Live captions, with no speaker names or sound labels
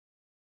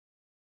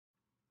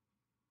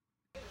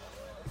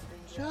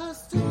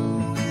Just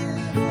don't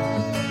live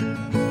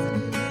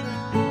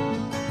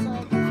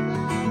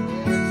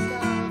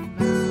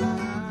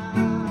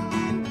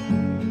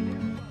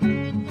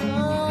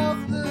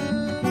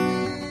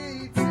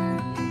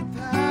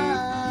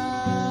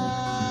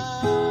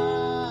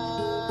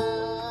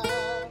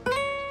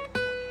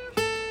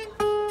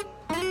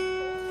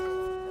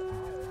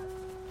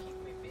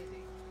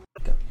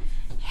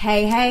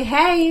Hey, hey,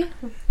 hey.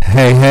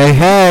 Hey, hey,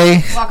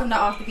 hey. Welcome to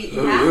Off the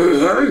Beaten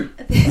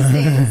Path. This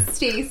is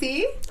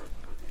Stacy.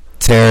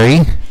 Terry.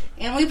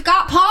 And we've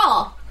got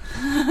Paul.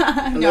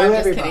 No, I'm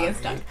just kidding.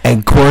 It's done.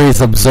 And Corey's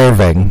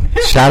observing.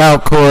 Shout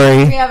out,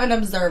 Corey. We have an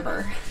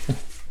observer.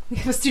 We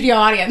have a studio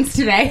audience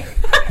today.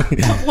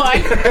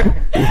 One.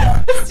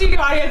 Studio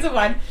audience of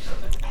one.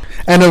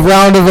 And a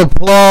round of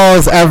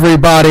applause,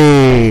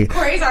 everybody.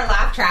 Corey's our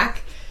laugh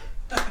track.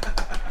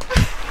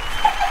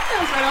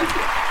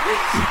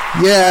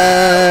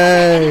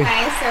 Yay!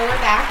 Okay, so we're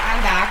back.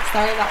 I'm back.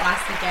 Sorry about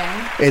last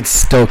weekend. It's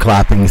still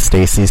clapping,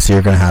 Stacy, so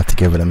you're going to have to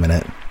give it a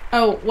minute.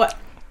 Oh, what?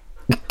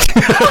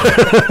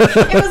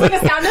 It was like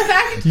a sound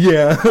effect?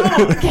 Yeah.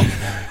 Oh, okay.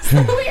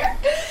 So weird.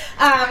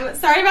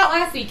 Sorry about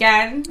last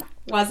weekend.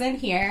 Wasn't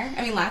here.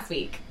 I mean, last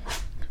week.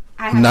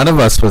 None of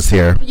us was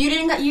here.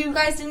 You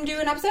guys didn't do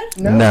an episode?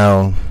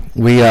 No.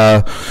 We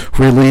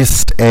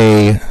released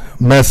a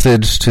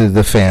message to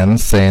the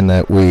fans saying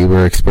that we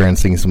were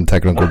experiencing some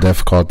technical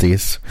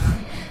difficulties.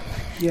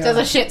 Yeah. Does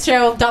a shit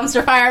show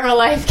dumpster fire of a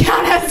life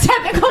count as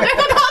technical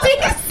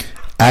difficulties?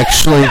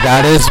 Actually,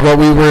 that is what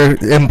we were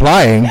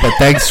implying, but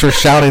thanks for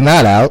shouting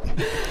that out.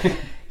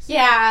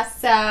 Yeah,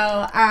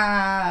 so,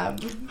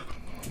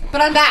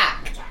 but I'm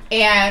back,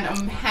 and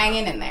I'm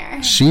hanging in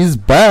there. She's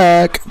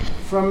back.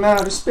 From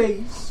outer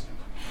space.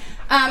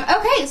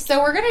 Okay, so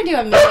we're going to do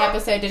a mini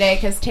episode today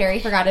because Terry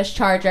forgot his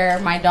charger.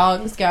 My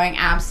dog's going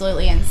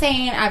absolutely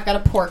insane. I've got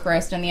a pork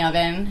roast in the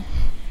oven.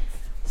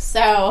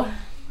 So,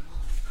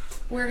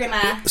 we're going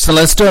to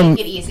let's take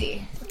it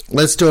easy.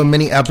 Let's do a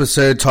mini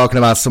episode talking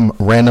about some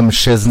random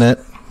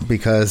shiznit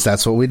because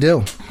that's what we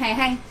do. Hey,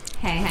 hey.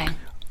 Hey, hey.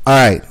 All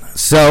right,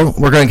 so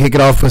we're going to kick it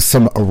off with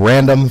some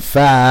random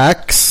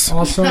facts.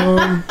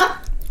 Awesome.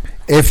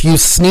 If you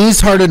sneeze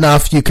hard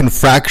enough, you can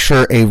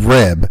fracture a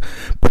rib,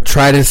 but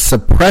try to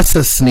suppress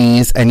a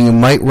sneeze and you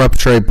might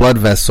rupture a blood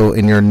vessel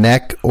in your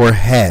neck or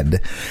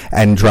head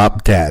and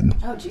drop dead.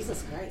 Oh,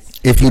 Jesus Christ.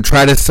 If you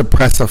try to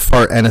suppress a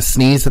fart and a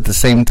sneeze at the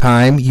same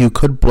time, you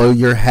could blow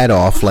your head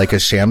off like a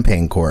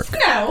champagne cork.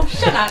 No,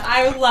 shut up.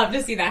 I would love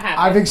to see that happen.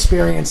 I've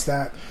experienced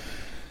that.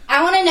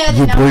 I want to know the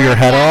You number blew your of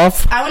head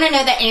deaths. off? I want to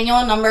know the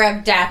annual number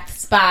of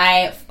deaths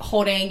by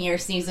holding your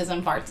sneezes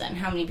and farts in.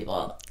 How many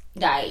people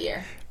die a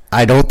year?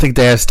 I don't think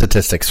they have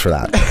statistics for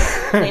that.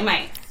 They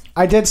might.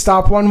 I did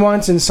stop one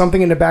once and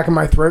something in the back of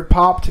my throat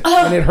popped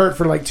and it hurt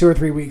for like 2 or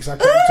 3 weeks. I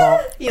couldn't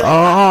talk. You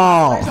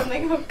like or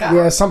something? Oh, God.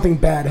 Yeah, something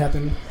bad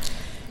happened.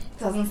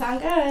 Doesn't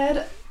sound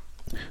good.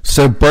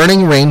 So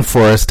burning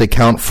rainforest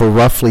account for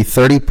roughly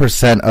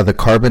 30% of the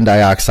carbon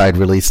dioxide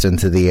released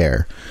into the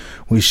air.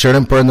 We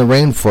shouldn't burn the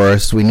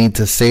rainforest. We need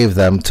to save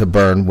them to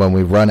burn when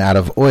we run out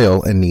of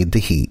oil and need the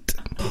heat.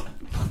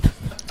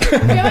 I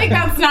feel like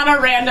that's not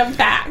a random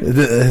fact.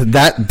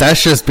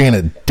 That's just being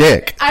a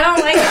dick. I don't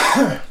like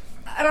it.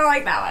 I don't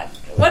like that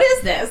one. What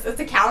is this? It's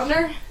a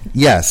calendar?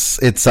 Yes,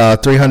 it's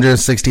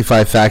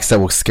 365 facts that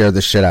will scare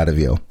the shit out of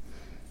you.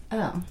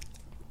 Oh.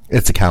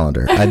 It's a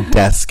calendar. A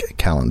desk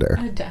calendar.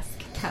 A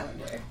desk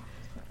calendar.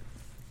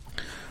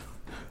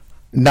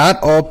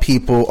 Not all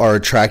people are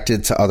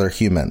attracted to other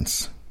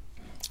humans.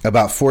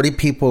 About 40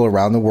 people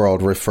around the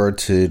world referred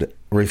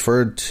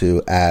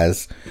to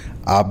as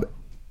objectum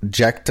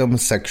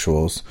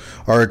sexuals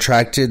are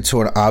attracted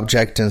to an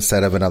object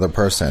instead of another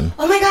person.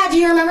 Oh my God, do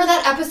you remember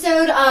that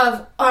episode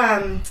of, I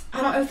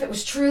don't know if it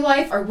was True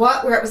Life or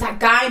what, where it was that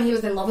guy and he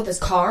was in love with his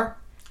car?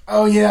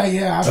 Oh, yeah.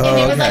 And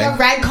it was like a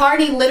red car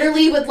and he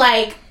literally would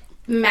like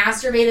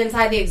masturbate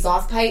inside the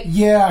exhaust pipe.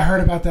 Yeah, I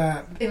heard about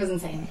that. It was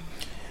insane.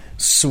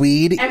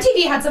 Swede.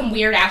 MTV had some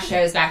weird ass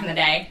shows back in the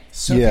day.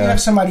 So if you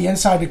have somebody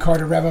inside the car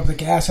to rev up the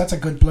gas, that's a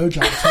good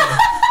blowjob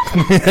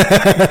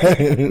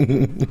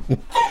too.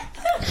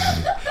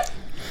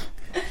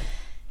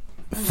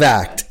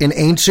 Fact: in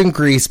ancient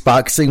Greece,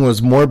 boxing was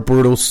a more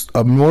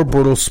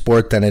brutal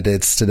sport than it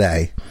is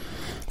today.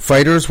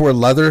 Fighters wore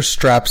leather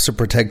straps to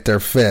protect their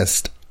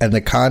fist, and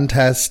the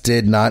contest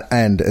did not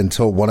end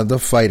until one of the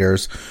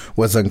fighters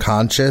was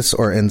unconscious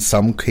or in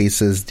some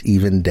cases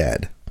even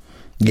dead.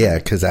 Yeah,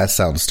 because that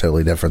sounds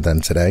totally different than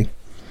today.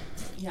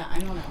 Yeah, I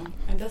don't know.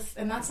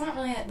 And that's not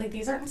really, like,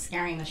 these aren't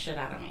scaring the shit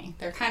out of me.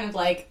 They're kind of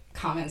like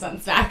common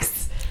sense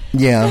facts.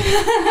 Yeah.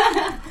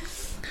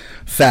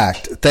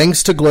 Fact: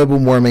 thanks to global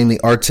warming, the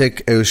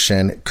Arctic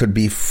Ocean could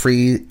be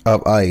free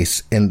of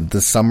ice in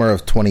the summer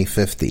of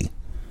 2050.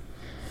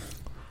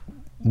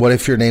 What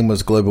if your name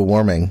was global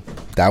warming?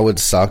 That would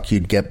suck.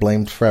 You'd get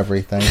blamed for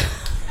everything.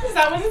 Is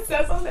that what it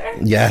says on there?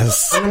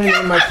 Yes. I'm going to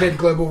name my kid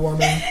Global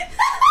Warming.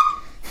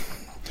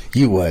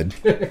 You would.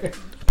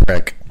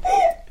 Prick.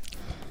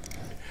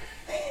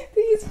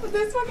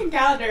 This fucking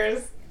calendar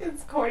is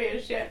corny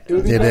as shit.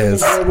 It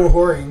is. Global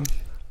Whoring.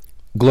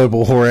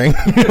 Global whoring.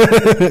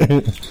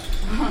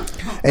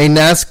 A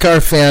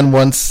NASCAR fan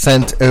once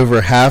sent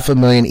over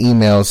 500,000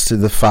 emails to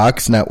the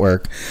Fox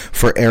network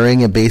for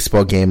airing a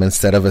baseball game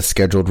instead of a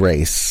scheduled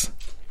race.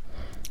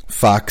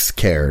 Fox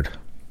cared.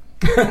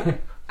 I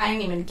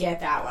didn't even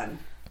get that one.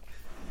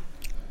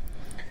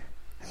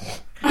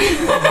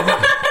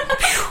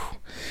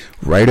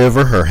 Right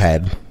over her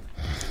head.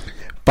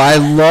 By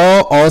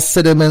law, all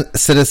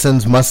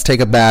citizens must take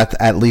a bath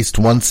at least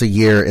once a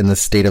year in the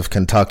state of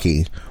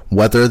Kentucky,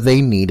 whether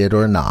they need it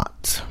or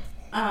not.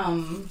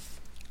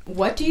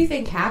 What do you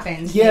think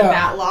happens when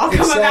that law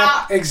come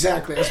about?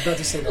 Exactly. I was about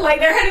to say that. Like,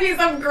 there had to be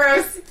some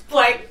gross,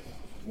 like,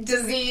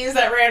 disease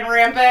that ran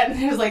rampant,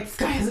 and it was like, this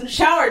guy hasn't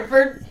showered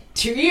for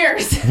 2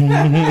 years. We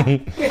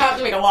have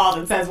to make a law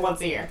that says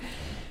once a year.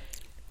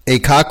 A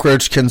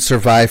cockroach can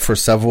survive for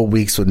several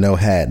weeks with no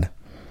head.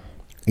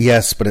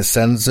 Yes, but it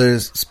spends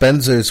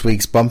those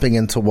weeks bumping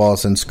into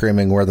walls and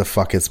screaming, "Where the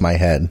fuck is my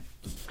head?"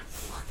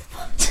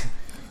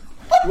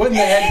 Wouldn't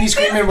the head be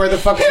screaming, "Where the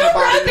fuck is my body?"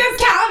 Who wrote this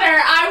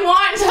calendar? I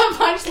want to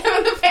punch them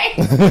in the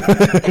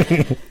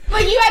face.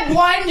 Like, you had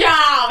one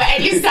job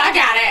and you suck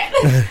at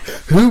it.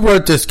 Who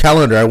wrote this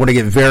calendar? I want to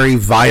get very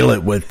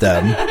violent with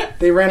them.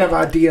 They ran out of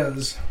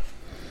ideas.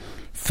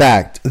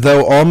 Fact,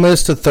 though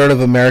almost a third of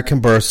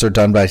American births are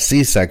done by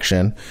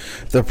C-section,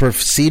 the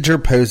procedure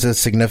poses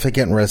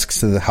significant risks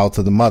to the health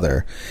of the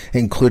mother,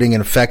 including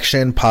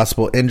infection,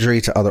 possible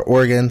injury to other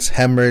organs,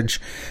 hemorrhage,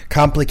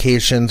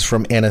 complications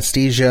from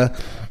anesthesia,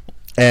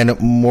 and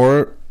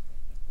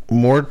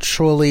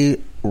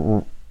mortality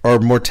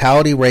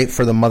rate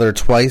for the mother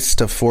 2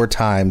 to 4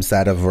 times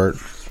that of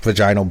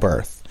vaginal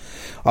birth.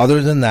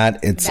 Other than that,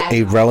 it's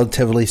a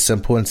relatively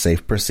simple and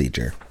safe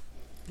procedure.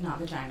 Not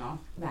vaginal.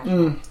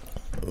 Vaginal.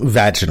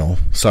 Vaginal.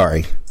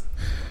 Sorry.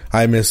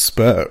 I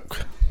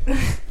misspoke.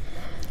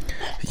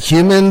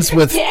 Humans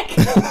with...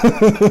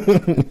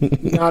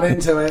 Not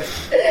into it.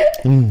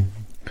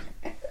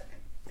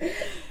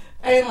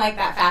 I didn't like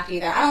that fact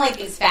either. I don't like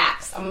these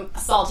facts. I'm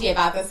salty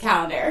about this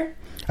calendar.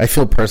 I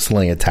feel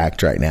personally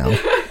attacked right now.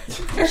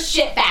 They're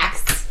shit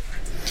facts.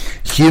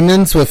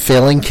 Humans with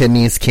failing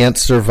kidneys can't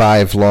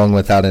survive long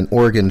without an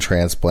organ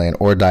transplant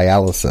or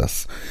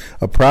dialysis,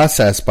 a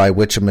process by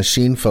which a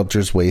machine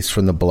filters waste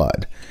from the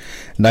blood.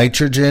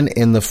 Nitrogen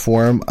in the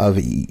form of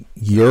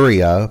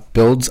urea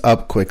builds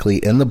up quickly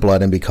in the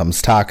blood and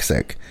becomes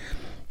toxic.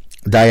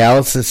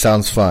 Dialysis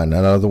sounds fun.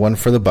 Another one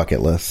for the bucket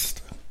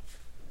list.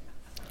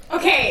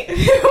 Okay,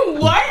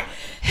 what?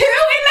 Who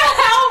in the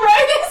hell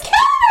wrote this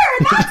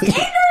calendar? That's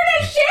ignorant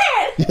as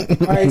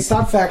shit. All right,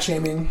 stop fact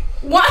shaming.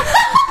 What?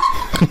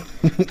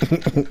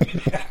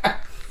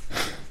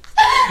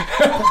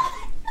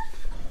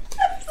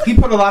 He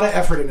put a lot of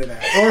effort into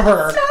that, or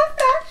her. Stop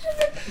fact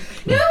shaming.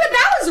 No, but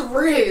that was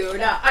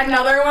rude.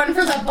 Another one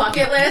for the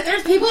bucket list.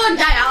 There's people in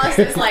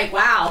dialysis like,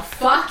 wow,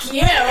 fuck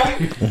you.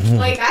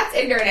 Like, that's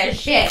ignorant as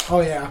shit.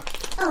 Oh, yeah.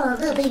 Oh,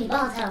 little baby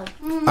bottle.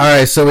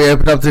 Alright, so we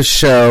opened up the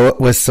show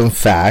with some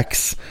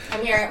facts.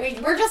 I'm here.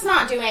 We're just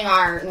not doing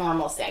our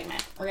normal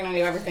segment. We're going to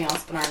do everything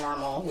else but our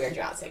normal Weird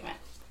You Out segment.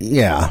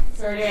 Yeah.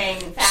 So we're doing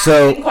facts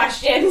and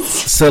questions.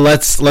 So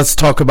let's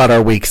talk about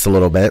our weeks a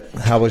little bit.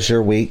 How was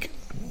your week?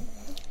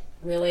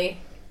 Really?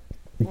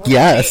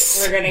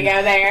 Yes. We're going to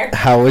go there.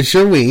 How was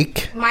your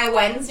week? My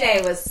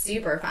Wednesday was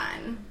super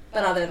fun,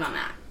 but other than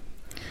that.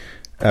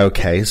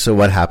 Okay, so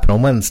what happened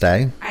on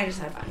Wednesday? I just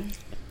had fun.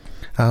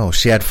 Oh,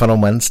 she had fun on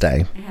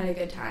Wednesday. I had a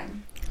good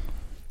time.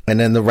 And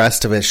then the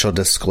rest of it she'll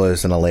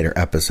disclose in a later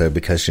episode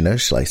because she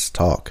knows she likes to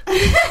talk. No,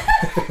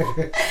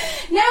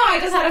 I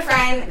just had a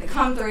friend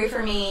come through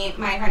for me,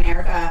 my friend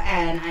Erica,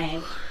 and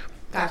I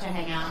got to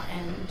hang out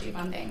and do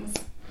fun things.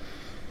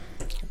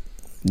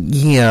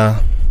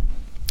 Yeah.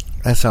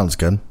 That sounds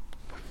good.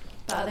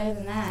 But other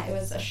than that, it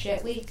was a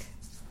shit week.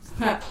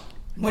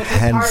 Which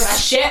is part of a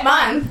shit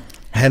month.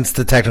 Hence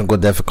the technical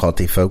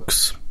difficulty,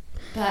 folks.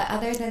 But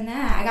other than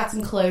that, I got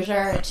some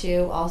closure,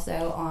 too,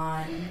 also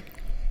on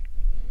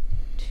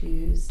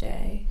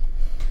Tuesday.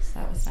 So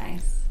that was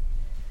nice.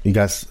 You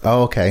guys...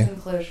 Oh, okay. Some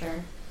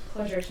closure.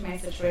 Closure to my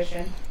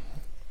situation.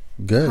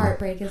 Good.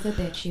 Heartbreak is a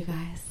bitch, you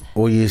guys.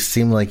 Well, you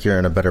seem like you're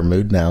in a better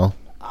mood now.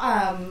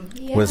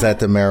 Yeah. Was that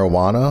the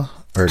marijuana?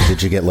 Or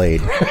did you get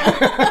laid?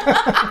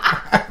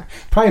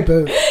 Probably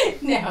both.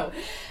 No.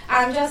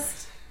 I'm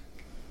just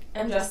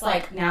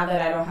like, now that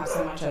I don't have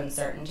so much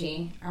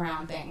uncertainty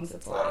around things,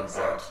 it's a lot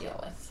easier to deal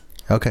with.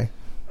 Okay.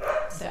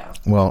 So.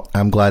 Well,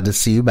 I'm glad to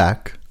see you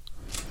back.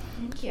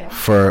 Thank you.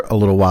 For a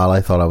little while, I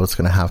thought I was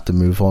going to have to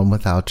move on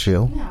without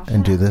you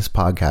and do this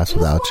podcast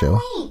without you.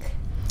 Week.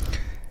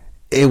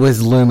 It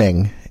was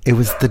looming. It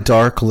was the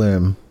dark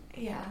loom.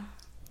 Yeah.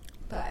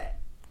 But,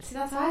 see,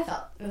 that's how I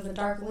felt. It was a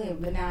dark loom,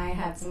 but now I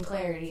had some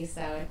clarity,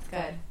 so it's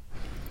good.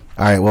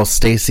 All right, well,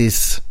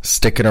 Stacy's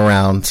sticking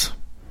around.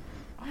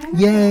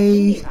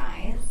 Yay. Guys.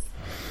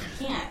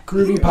 I can't.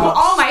 Groovy Pops.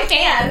 All my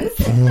fans.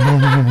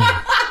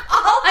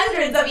 All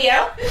hundreds of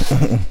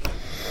you.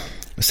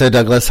 So,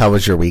 Douglas, how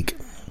was your week?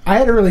 I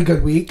had a really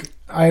good week.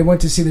 I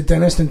went to see the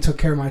dentist and took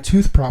care of my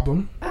tooth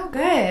problem. Oh,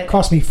 good.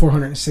 Cost me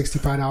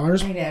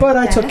 $465, but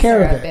I took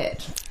care of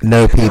it.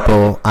 No,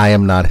 people, I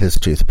am not his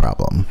tooth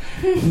problem.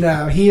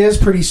 No, he is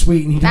pretty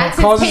sweet, and he That's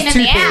his causes pain in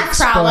the ass toothaches.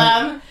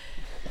 problem.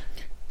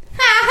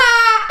 Ha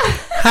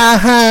ha. Ha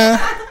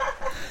ha.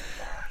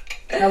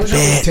 That was your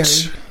week,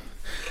 Bitch. Terry.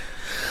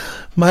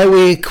 My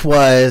week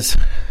was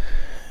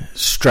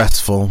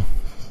stressful.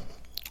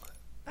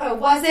 Oh,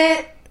 was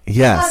it?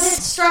 Yes. Was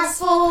it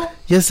stressful?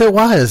 Yes, it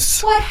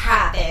was. What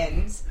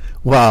happened?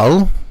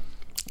 Well,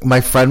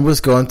 my friend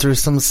was going through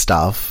some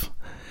stuff,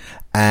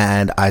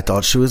 and I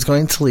thought she was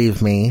going to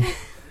leave me,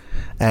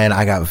 and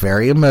I got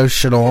very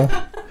emotional,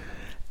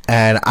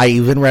 and I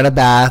even ran a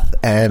bath,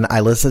 and I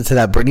listened to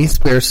that Britney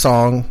Spears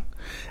song,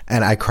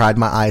 and I cried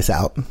my eyes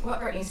out. What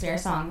Britney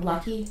Spears song?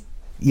 Lucky?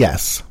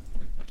 Yes.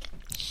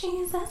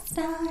 She's a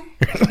star.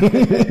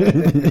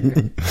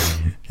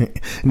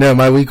 No,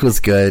 my week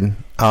was good.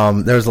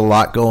 There's a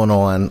lot going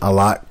on, a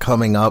lot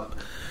coming up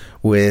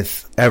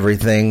with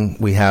everything.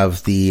 We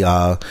have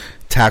the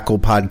Tackle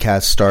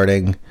podcast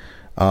starting.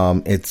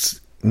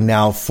 It's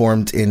now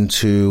formed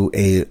into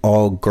a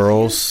all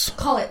girls.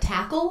 Call it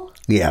Tackle?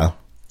 Yeah.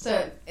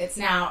 So it's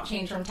now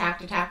changed from Tack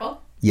to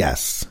Tackle?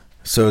 Yes.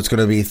 So it's going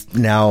to be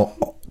now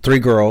 3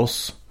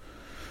 girls,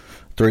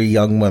 3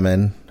 young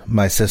women.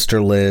 My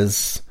sister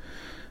Liz,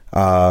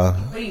 What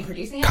are you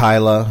producing it?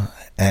 Kyla,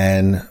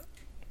 and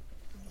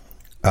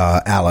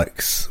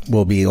Alex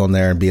will be on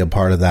there and be a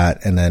part of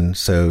that. And then,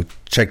 so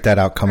check that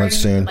out coming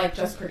soon. Like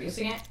just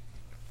producing it?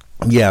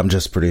 Yeah, I'm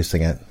just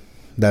producing it.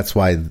 That's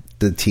why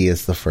the T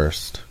is the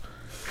first.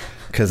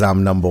 Because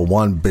I'm number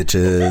 1,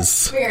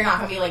 bitches. But you're not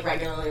going to be like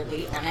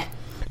regularly on it?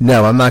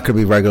 No, I'm not going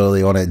to be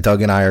regularly on it.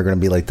 Doug and I are going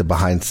to be like the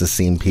behind the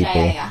scene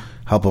people. Yeah.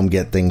 Help them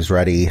get things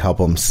ready. Help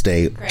them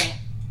stay Great.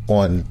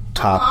 on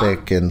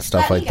topic and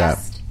stuff like that.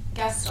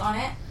 Guest on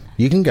it?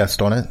 You can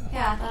guest on it.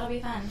 Yeah, that'll be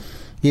fun.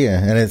 Yeah,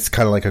 and it's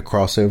kind of like a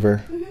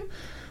crossover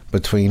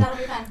between. That'll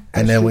be fun.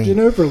 And then Estrogen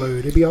overload.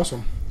 It'd be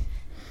awesome.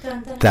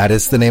 Dun, dun, that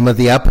is the name of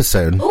the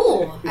episode.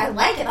 Ooh, I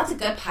like it. That's a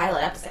good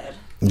pilot episode.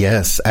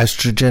 Yes,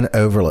 estrogen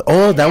overload.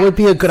 Oh, that would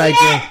be a good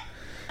idea.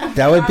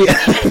 That would be.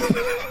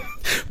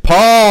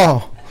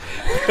 Paul!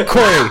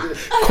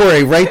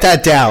 Corey, write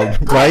that down.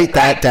 Write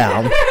that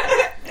down.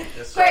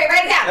 Yes, wait,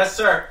 write it down. Yes,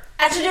 sir.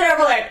 Estrogen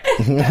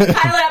overload.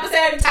 Pilot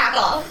episode,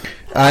 Tackle.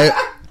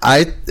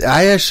 I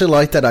actually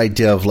like that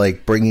idea of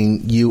like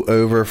bringing you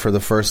over for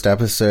the first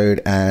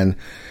episode and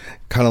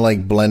kind of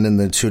like blending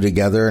the two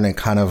together, and it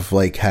kind of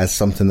like has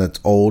something that's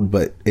old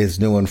but is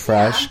new and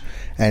fresh,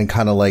 and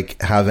kind of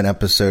like have an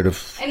episode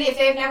of. And if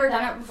they've never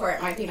done it before,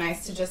 it might be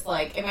nice to just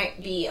like, it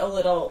might be a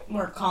little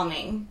more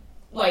calming,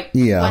 like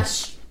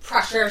less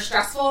pressure,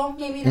 stressful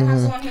maybe to have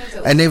someone who's.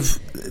 And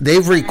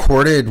they've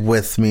recorded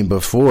with me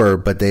before,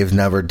 but they've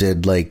never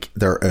did like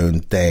their own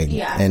thing.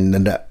 Yeah.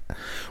 And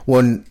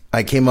when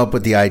I came up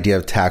with the idea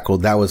of Tackle,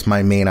 that was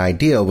my main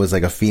idea, was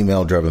like a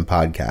female-driven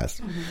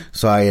podcast.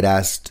 So I had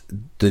asked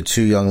the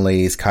 2 young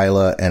ladies,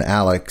 Kyla and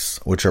Alex,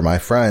 which are my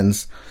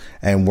friends,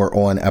 and we're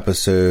on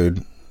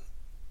episode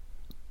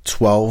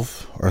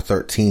 12 or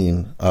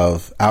 13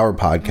 of our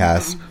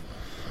podcast.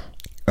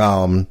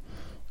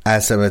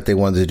 Asked them if they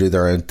wanted to do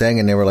their own thing,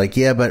 and they were like,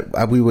 yeah,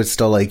 but we would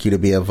still like you to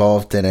be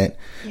involved in it.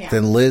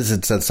 Then Liz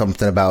had said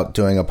something about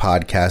doing a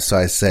podcast, so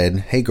I said,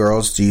 hey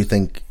girls, do you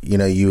think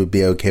you would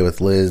be okay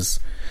with Liz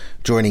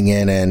joining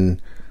in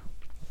and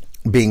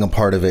being a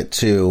part of it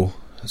too?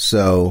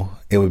 So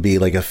it would be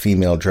like a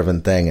female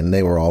driven thing, and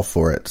they were all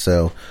for it.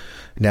 So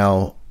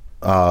now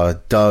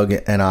Doug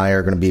and I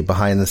are going to be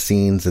behind the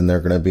scenes, and they're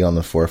going to be on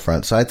the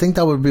forefront. So I think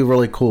that would be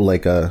really cool,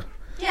 like a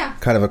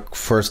kind of a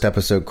first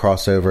episode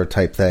crossover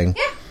type thing.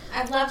 Yeah,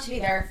 I'd love to be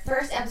their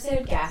first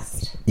episode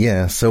guest.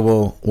 Yeah,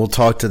 so we'll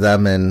talk to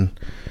them and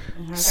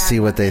see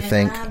what they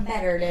think.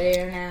 Better to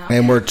do now.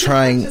 And we're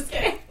trying. Just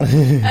kidding.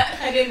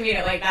 I didn't mean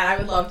it like that. I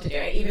would love to do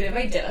it, even if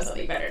I did have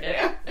something better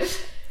to do.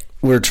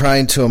 We're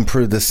trying to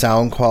improve the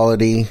sound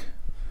quality.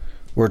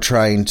 We're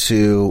trying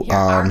to.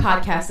 Our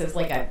podcast is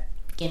like a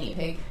guinea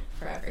pig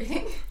for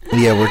everything.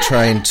 Yeah, we're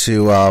trying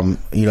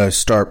to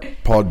start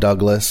Paul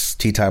Douglas,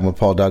 Tea Time with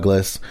Paul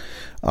Douglas.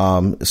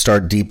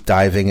 Start deep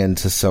diving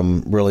into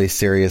some really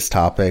serious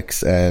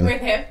topics. And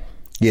with him?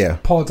 Yeah,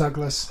 Paul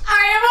Douglas.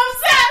 I am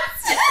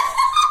obsessed.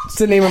 It's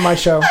the name of my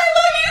show. I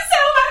love you so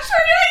much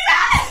for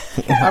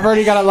doing that. I've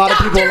already got a lot of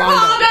people Dr. lined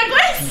Paul up.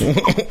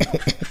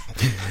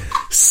 Douglas.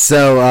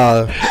 So,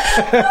 Oh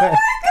my god.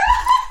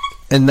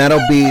 and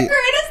that'll be. The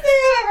greatest thing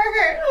I've ever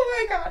heard.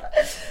 Oh my god.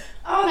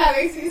 Oh, that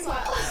makes me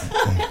smile.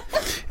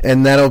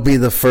 And that'll be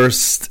the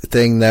first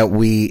thing that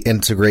we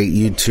integrate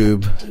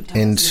YouTube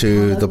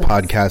into the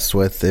podcast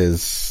with,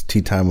 is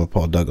Tea Time with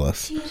Paul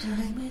Douglas. Tea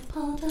Time with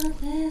Paul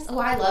Douglas. Oh,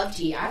 I love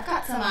tea. I've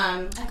got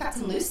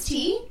some loose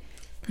tea.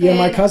 Yeah,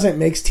 my cousin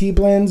makes tea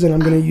blends, and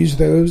I'm going to use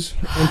those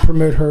and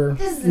promote her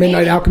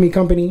Midnight Alchemy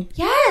Company.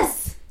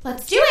 Yes,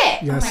 let's do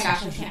it. Yes. Oh my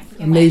gosh, I can't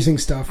forget. Amazing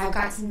stuff. I've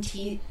got some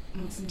tea,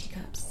 some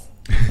teacups.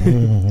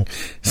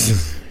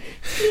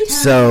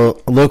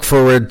 So look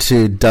forward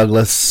to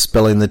Douglas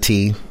spilling the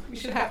tea.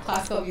 should have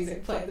classical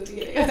music play at the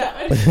beginning of that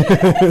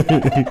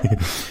one.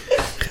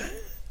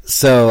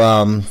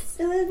 So,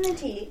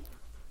 Solemnity.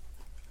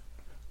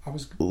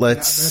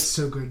 That's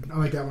so good. I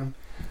like that one.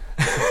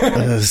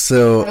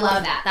 so I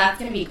love that. That's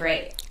going to be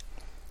great.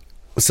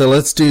 So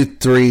let's do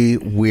 3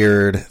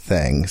 weird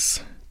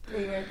things.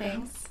 3 weird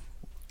things?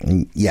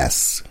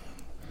 Yes.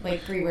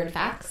 Like 3 word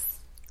facts?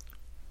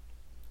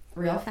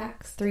 Real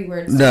facts? 3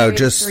 words? No,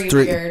 just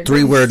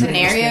three word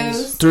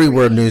scenarios? 3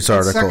 word news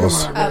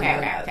articles.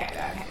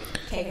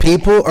 Okay.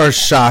 People are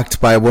shocked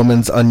by a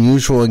woman's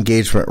unusual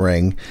engagement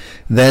ring.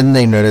 Then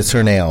they notice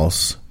her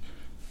nails.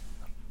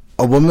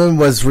 A woman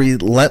was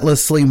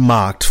relentlessly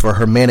mocked for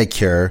her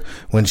manicure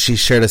when she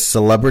shared a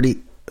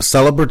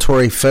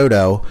celebratory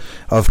photo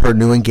of her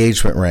new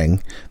engagement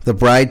ring. The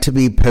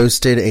bride-to-be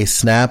posted a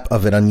snap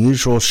of an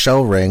unusual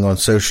shell ring on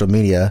social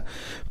media,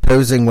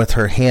 posing with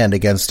her hand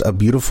against a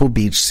beautiful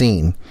beach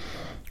scene.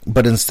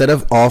 But instead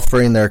of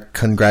offering their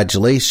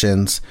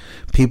congratulations,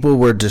 people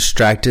were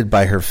distracted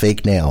by her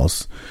fake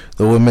nails.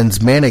 The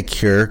woman's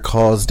manicure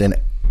caused an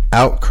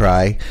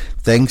outcry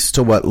thanks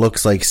to what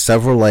looks like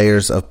several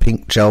layers of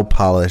pink gel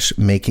polish,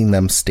 making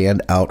them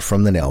stand out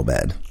from the nail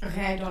bed.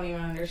 Okay, I don't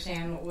even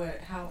understand why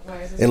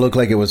is this? It looked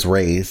like it was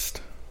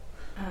raised.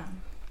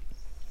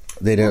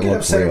 They didn't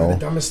look real. The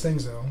dumbest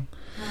things, though.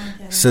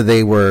 So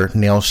they were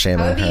nail shaming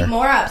her. I would be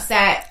more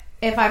upset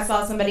if I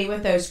saw somebody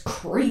with those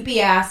creepy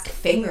ass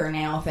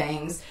fingernail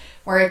things.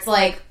 Where it's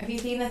like, have you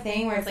seen the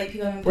thing where it's like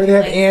people where they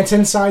have ants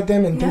inside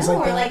them and things like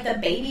that? Or like the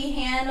baby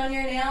hand on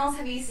your nails.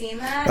 Have you seen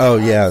that? Oh,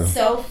 That's yeah.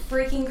 so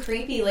freaking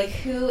creepy. Like,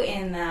 who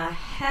in the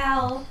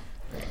hell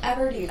would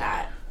ever do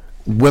that?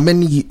 A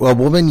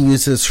woman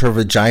uses her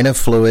vagina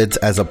fluids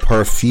as a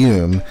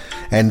perfume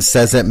and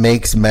says it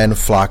makes men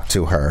flock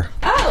to her.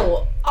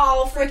 Oh,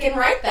 all freaking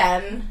right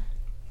then.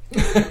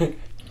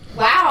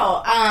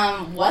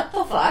 Wow. What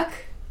the fuck?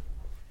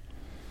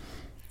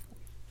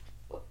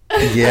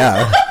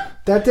 Yeah.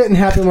 That didn't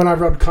happen when I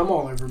rubbed cum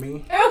all over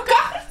me. Oh,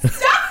 God.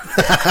 Stop.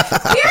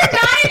 We're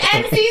not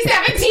an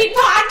NC-17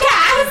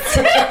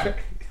 podcast.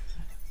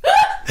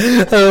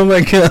 Oh,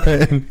 my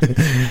God.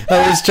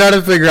 I was trying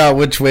to figure out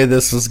which way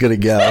this was going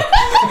to go.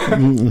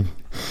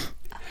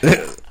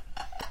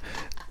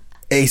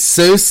 A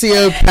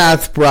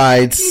sociopath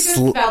bride... You just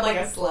smelled like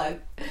a slug.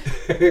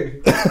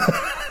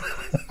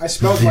 I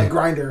smelled like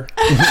Grindr.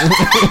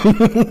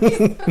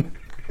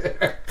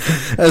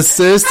 A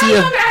socio...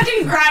 I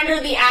imagine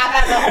Grindr the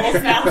app as a whole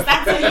smells.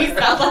 That's what you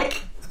smell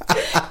like.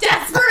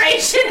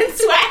 Desperation and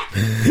sweat.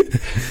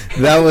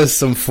 That was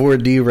some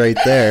 4D right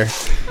there.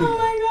 Oh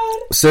my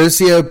God.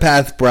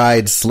 Sociopath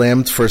bride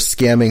slammed for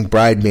scamming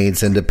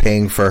bridesmaids into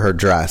paying for her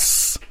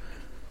dress.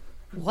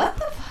 What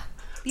the fuck?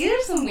 These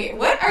are some weird...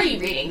 What are you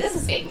reading? This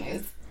is fake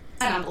news.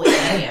 I don't believe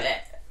any of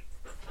it.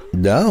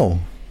 No.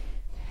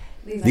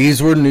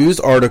 These were news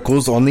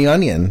articles on The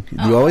Onion.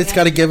 You always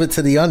got to give it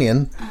to The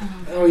Onion.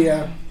 Oh,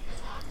 yeah.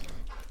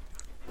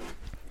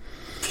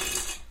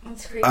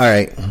 That's creepy. All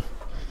right.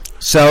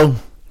 So,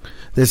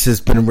 this has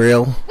been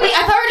real. Wait,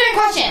 I thought we were doing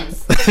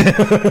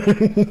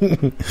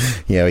questions.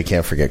 Yeah, we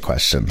can't forget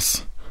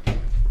questions.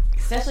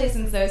 Especially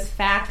since those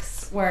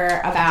facts were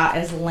about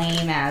as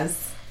lame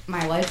as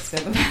my life's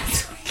been the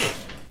past week.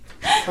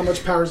 How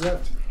much power is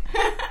left?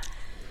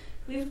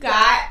 We've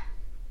got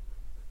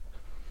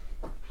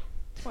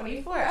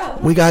 24. Oh,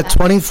 We got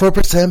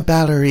 24%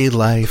 battery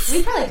life.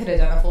 We probably could have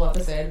done a full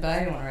episode, but I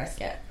didn't want to risk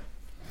it.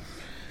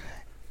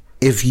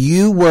 If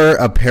you were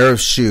a pair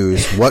of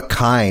shoes, what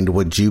kind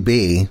would you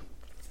be?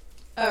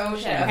 Oh,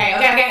 shit.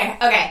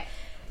 Okay.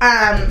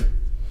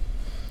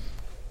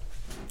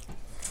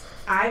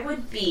 I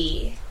would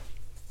be...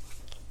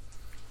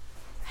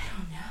 I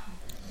don't know.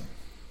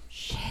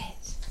 Shit.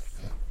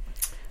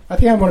 I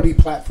think I want to be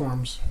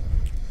platforms.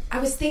 I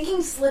was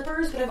thinking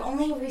slippers, but I've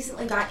only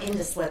recently got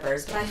into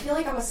slippers. But I feel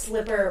like I'm a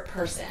slipper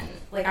person.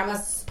 Like, I'm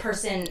a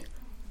person...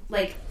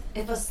 Like,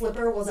 if a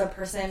slipper was a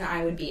person,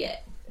 I would be it.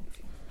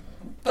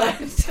 But...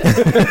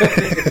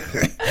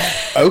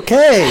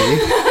 Okay.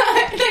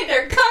 Like,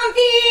 they're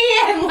comfy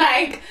and,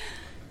 like,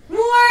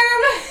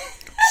 warm.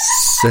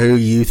 So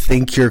you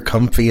think you're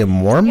comfy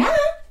and warm? Yeah.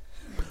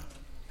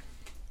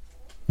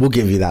 We'll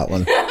give you that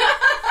one.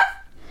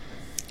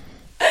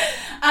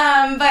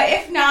 But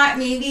if not,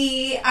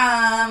 maybe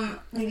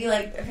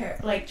like a pair,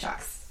 like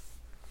Chucks.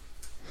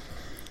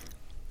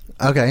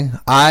 Okay.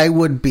 I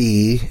would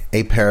be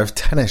a pair of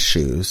tennis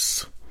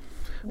shoes.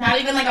 Not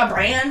even like a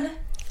brand?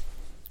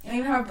 You don't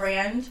even have a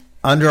brand?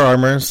 Under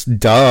Armour's,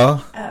 duh.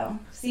 Oh.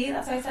 See,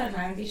 that's what I said.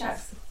 Mine would be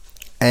Chucks.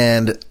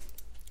 And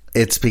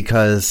it's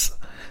because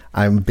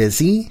I'm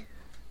busy,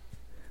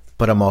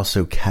 but I'm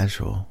also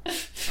casual. Or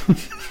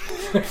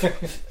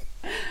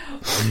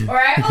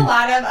I have a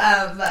lot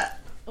of,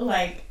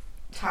 like,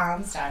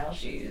 Tom style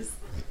shoes.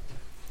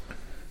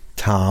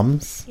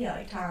 Toms? Yeah,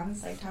 like Toms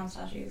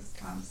style shoes.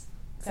 Toms.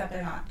 Except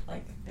they're not,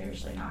 like, they're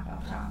usually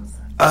knockoff Toms.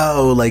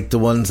 Oh, like the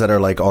ones that are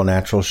like all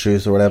natural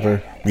shoes or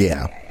whatever?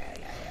 Yeah.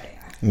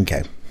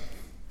 Okay.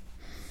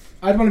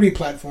 I'd want to be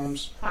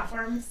platforms.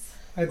 Platforms?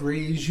 I'd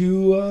raise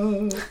you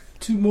up.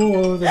 to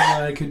more than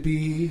I could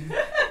be.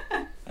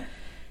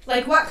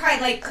 Like what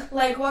kind?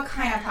 Like what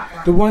kind of pop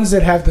rock? The ones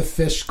that have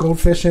the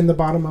goldfish in the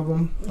bottom of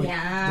them. Like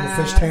yeah,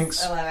 little fish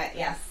tanks. I love it.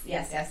 Yes.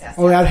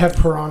 Oh, I'd have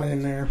piranha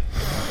in there.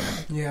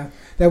 Yeah,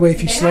 that way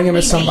if you sling them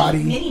at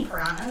somebody. Mini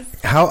piranhas.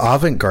 How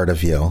avant-garde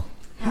of you.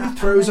 Who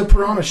throws a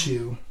piranha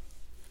shoe?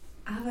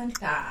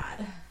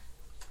 Avant-garde.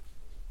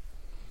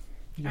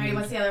 All right,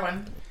 what's the other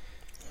one?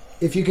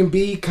 If you can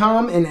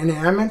become an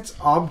inanimate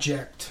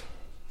object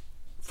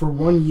for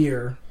 1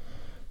 year,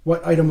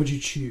 what item would you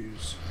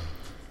choose?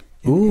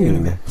 Ooh.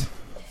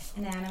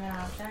 Inanimate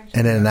object.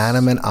 An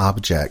inanimate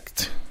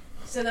object.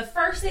 So the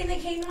first thing that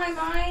came to my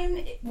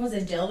mind was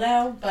a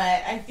dildo, but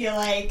I feel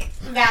like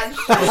that's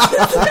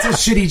a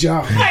shitty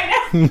job. I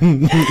know. I'm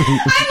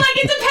like,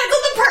 it depends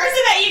on the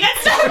person that you get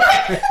stuck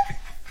with.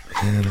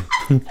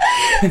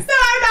 So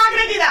I'm not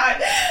going to do that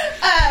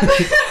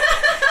one.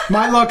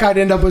 My luck, I'd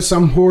end up with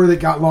some whore that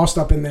got lost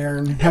up in there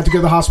and have to go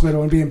to the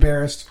hospital and be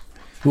embarrassed.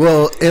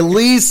 Well, at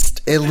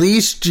least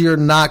you're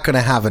not going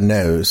to have a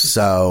nose,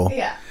 so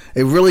yeah.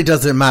 It really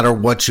doesn't matter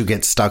what you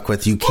get stuck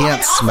with. You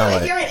can't smell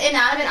if it. If you're an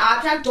inanimate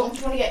object, don't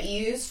you want to get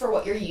used for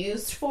what you're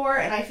used for?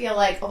 And I feel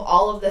like of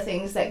all of the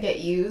things that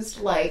get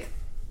used, like,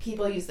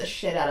 people use the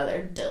shit out of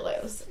their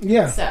dildos.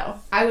 Yeah. So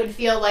I would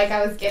feel like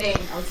I was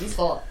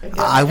useful.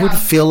 I would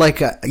feel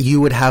like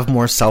you would have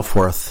more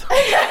self-worth.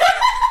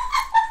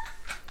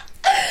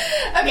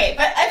 Okay,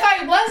 but if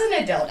I wasn't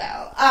a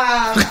dildo,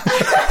 I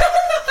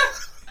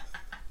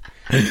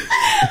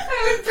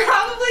would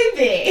probably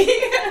be.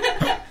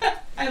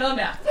 I don't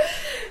know.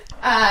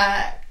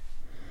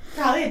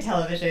 Probably a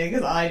television,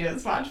 because all I do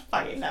is watch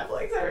fucking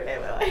Netflix every day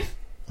of my life.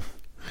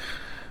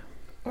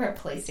 Or a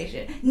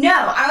PlayStation. No,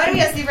 I want to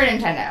be a Super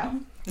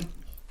Nintendo.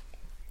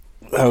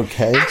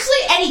 Okay.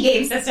 Actually, any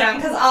game system,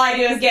 because all I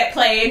do is get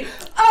played.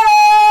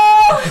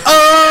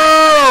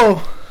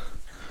 Oh!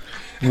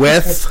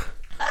 With?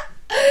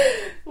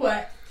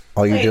 What?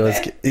 All you do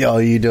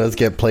is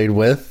get played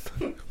with?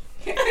 Wait,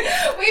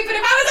 but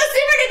if I was a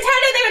Super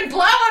Nintendo, they would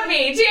blow on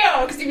me, too.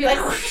 Because you'd be like,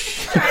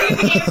 trying to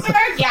get the game to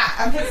work. Yeah,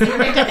 I'm a Super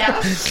Nintendo.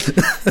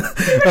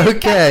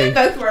 Okay.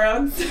 Both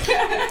worlds.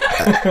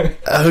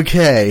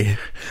 Okay.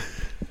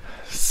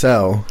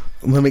 So,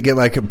 let me get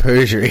my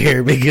composure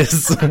here,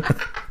 because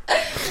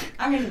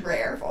I'm in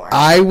rare form.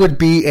 I would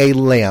be a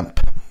lamp,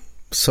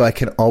 so I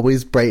can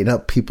always brighten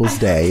up people's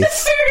days. You're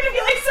going to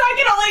be like, so I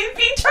can always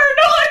be turned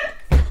on.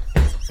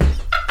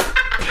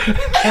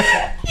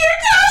 You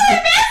totally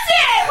missed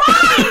it! Why?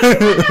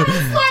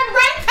 Slide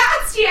right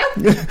past you.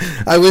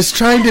 I was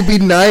trying to be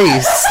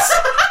nice.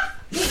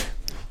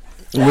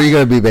 What are you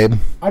going to be, babe?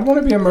 I'd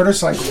want to be a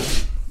motorcycle.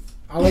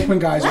 I like when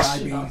guys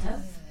ride me. I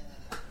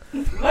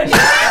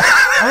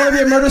want to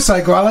be a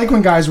motorcycle. I like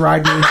when guys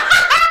ride me.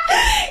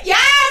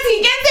 Yes,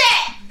 he gets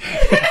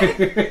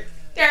it!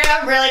 Terry,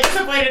 I'm really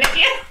disappointed in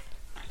you.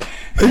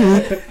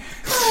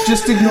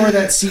 Just ignore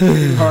that seat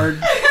getting hard.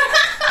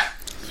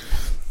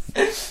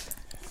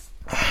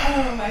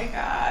 Oh my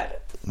god.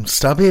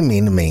 Stop being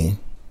mean to me.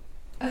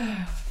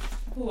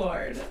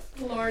 Lordy.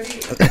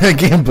 I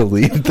can't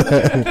believe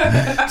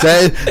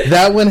that.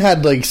 That one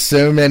had like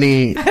so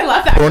many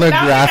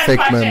pornographic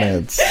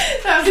moments.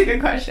 That was a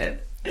good question.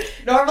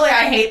 Normally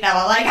I hate that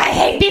one. Like, I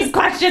hate these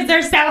questions.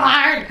 They're so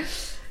hard.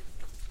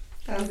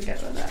 That was a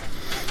good one, though.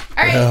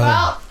 Alright,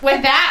 well,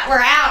 with that, we're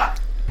out.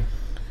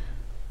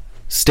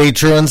 Stay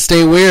true and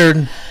stay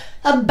weird.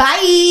 Bye.